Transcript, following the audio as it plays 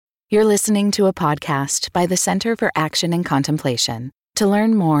You're listening to a podcast by the Center for Action and Contemplation. To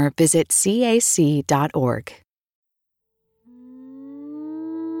learn more, visit cac.org.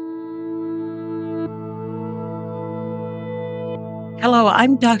 Hello,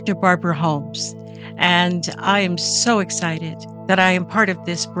 I'm Dr. Barbara Holmes, and I am so excited that I am part of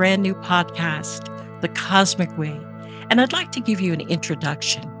this brand new podcast, The Cosmic Way. And I'd like to give you an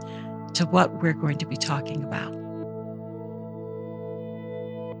introduction to what we're going to be talking about.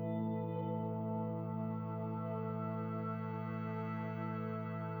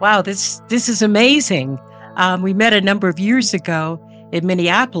 Wow, this is amazing. We met a number of years ago in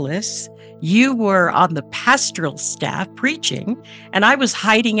Minneapolis. You were on the pastoral staff preaching, and I was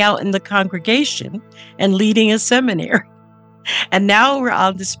hiding out in the congregation and leading a seminary. And now we're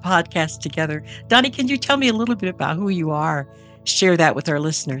on this podcast together. Donny, can you tell me a little bit about who you are? Share that with our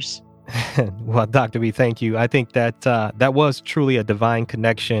listeners. Well, Dr. B, thank you. I think that that was truly a divine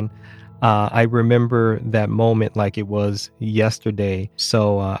connection. I remember that moment like it was yesterday.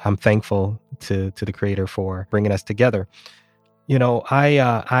 So I'm thankful to the Creator for bringing us together. You know,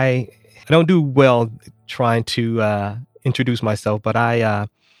 I don't do well trying to introduce myself, but I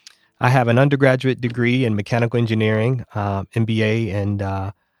have an undergraduate degree in mechanical engineering, MBA,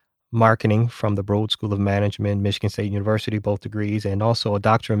 and marketing from the Broad School of Management, Michigan State University, both degrees, and also a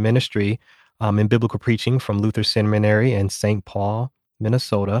doctorate of ministry in biblical preaching from Luther Seminary in St. Paul,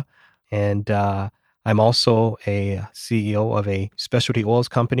 Minnesota. And I'm also a CEO of a specialty oils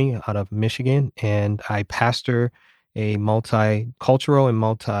company out of Michigan, and I pastor a multicultural and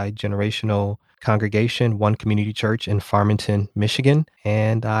multi-generational congregation, One Community Church in Farmington, Michigan.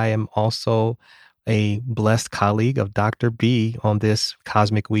 And I am also a blessed colleague of Dr. B on this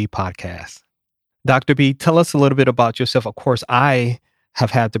Cosmic We podcast. Dr. B, tell us a little bit about yourself. Of course, I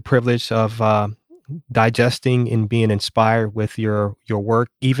have had the privilege of digesting and being inspired with your work,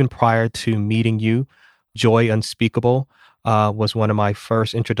 even prior to meeting you. Joy Unspeakable was one of my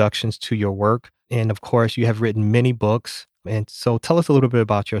first introductions to your work. And of course, you have written many books. And so tell us a little bit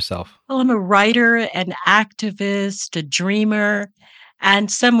about yourself. Well, I'm a writer, an activist, a dreamer,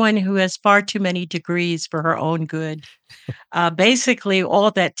 and someone who has far too many degrees for her own good. Basically,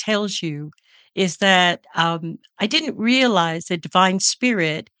 all that tells you is that I didn't realize that Divine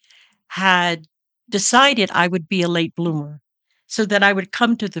Spirit had decided I would be a late bloomer so that I would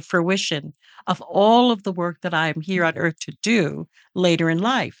come to the fruition of all of the work that I am here on earth to do later in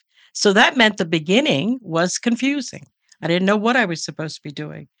life. So that meant the beginning was confusing. I didn't know what I was supposed to be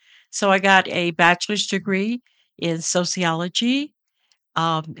doing. So I got a bachelor's degree in sociology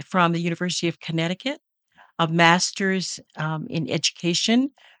from the University of Connecticut, a master's in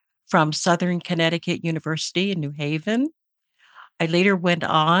education from Southern Connecticut University in New Haven. I later went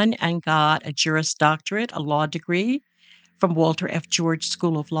on and got a Juris Doctorate, a law degree from Walter F. George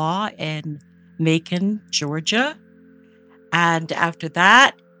School of Law in Macon, Georgia. And after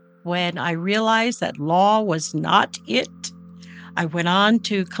that, when I realized that law was not it, I went on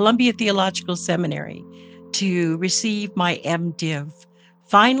to Columbia Theological Seminary to receive my MDiv.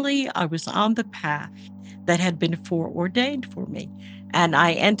 Finally, I was on the path that had been foreordained for me. And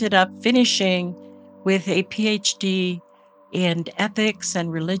I ended up finishing with a PhD in ethics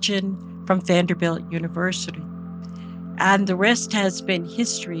and religion from Vanderbilt University. And the rest has been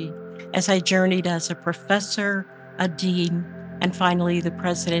history as I journeyed as a professor, a dean, and finally the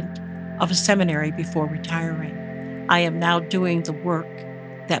president of a seminary before retiring. I am now doing the work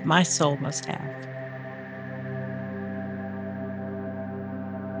that my soul must have.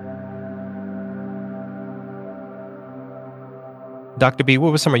 Dr. B,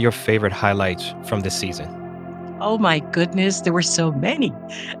 what were some of your favorite highlights from this season? Oh my goodness, there were so many.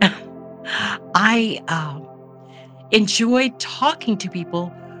 I enjoyed talking to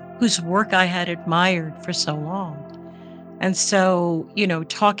people whose work I had admired for so long. And so,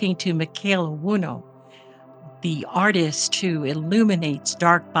 talking to Michaela Wuno, the artist who illuminates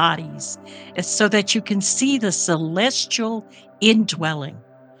dark bodies, is so that you can see the celestial indwelling.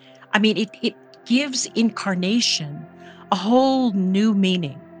 I mean, it gives incarnation a whole new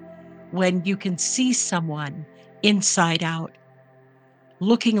meaning when you can see someone inside out,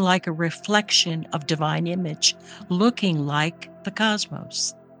 looking like a reflection of divine image, looking like the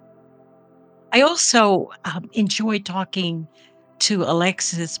cosmos. I also enjoy talking to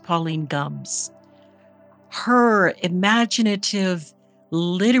Alexis Pauline Gumbs. Her imaginative,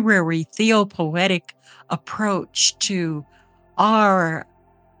 literary, theopoetic approach to our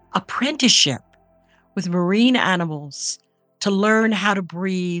apprenticeship with marine animals to learn how to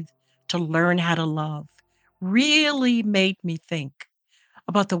breathe, to learn how to love, really made me think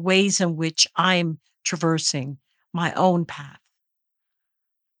about the ways in which I'm traversing my own path.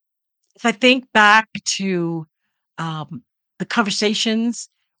 If I think back to the conversations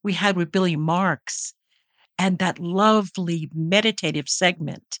we had with Billy Marks and that lovely meditative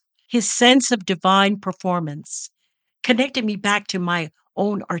segment, his sense of divine performance connected me back to my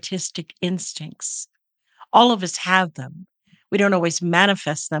own artistic instincts. All of us have them. We don't always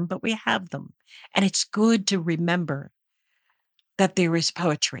manifest them, but we have them. And it's good to remember that there is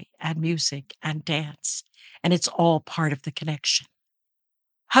poetry and music and dance, and it's all part of the connection.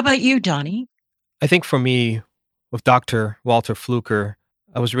 How about you, Donnie? I think for me, with Dr. Walter Fluker,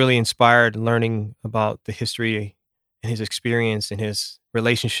 I was really inspired learning about the history and his experience and his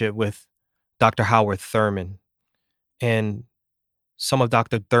relationship with Dr. Howard Thurman and some of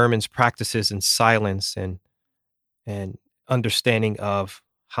Dr. Thurman's practices in silence and understanding of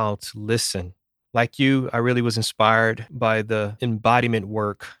how to listen. Like you, I really was inspired by the embodiment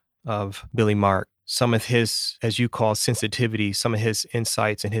work of Billy Mark. Some of his, as you call, sensitivity, some of his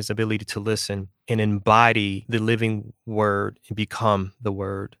insights and his ability to listen and embody the living word and become the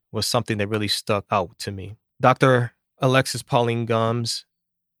word was something that really stuck out to me. Dr. Alexis Pauline Gumbs,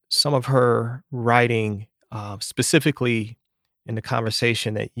 some of her writing, specifically in the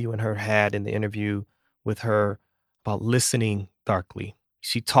conversation that you and her had in the interview with her about listening darkly.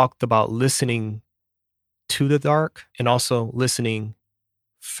 She talked about listening to the dark and also listening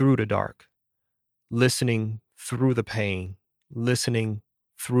through the dark, listening through the pain, listening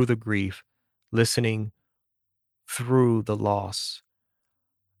through the grief, listening through the loss,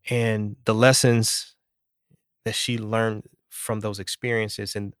 and the lessons that she learned from those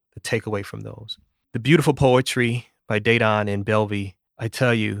experiences and the takeaway from those. The beautiful poetry by Dedan and Belvey, I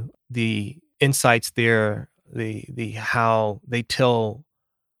tell you, the insights there, the how they tell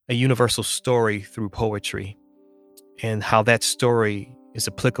a universal story through poetry and how that story is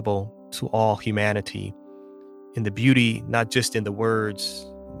applicable to all humanity, and the beauty not just in the words,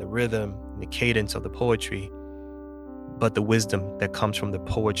 the rhythm, and the cadence of the poetry, but the wisdom that comes from the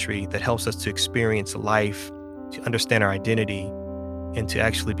poetry that helps us to experience life, to understand our identity, and to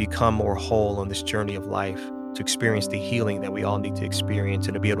actually become more whole on this journey of life, to experience the healing that we all need to experience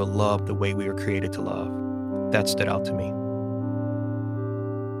and to be able to love the way we were created to love. That stood out to me.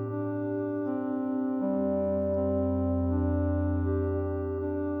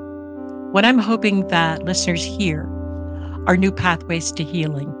 What I'm hoping that listeners hear are new pathways to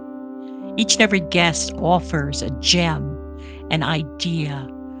healing. Each and every guest offers a gem, an idea,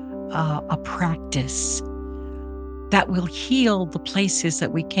 a practice that will heal the places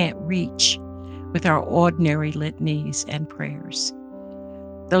that we can't reach with our ordinary litanies and prayers.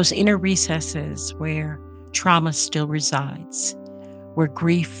 Those inner recesses where trauma still resides, where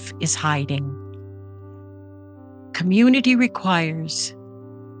grief is hiding. Community requires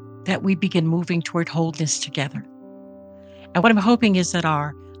that we begin moving toward wholeness together. And what I'm hoping is that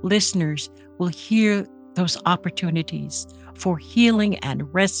our listeners will hear those opportunities for healing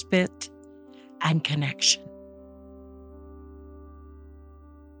and respite and connection.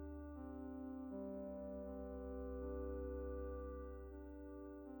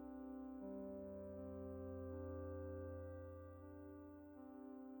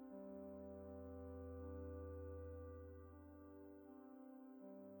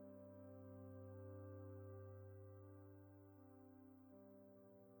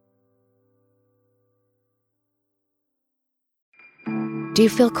 Do you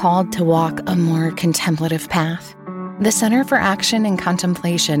feel called to walk a more contemplative path? The Center for Action and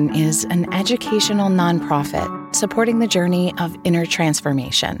Contemplation is an educational nonprofit supporting the journey of inner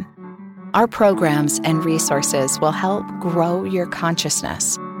transformation. Our programs and resources will help grow your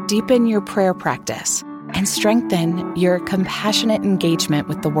consciousness, deepen your prayer practice, and strengthen your compassionate engagement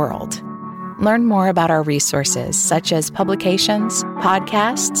with the world. Learn more about our resources, such as publications,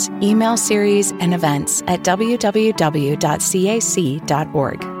 podcasts, email series, and events at www.cac.org.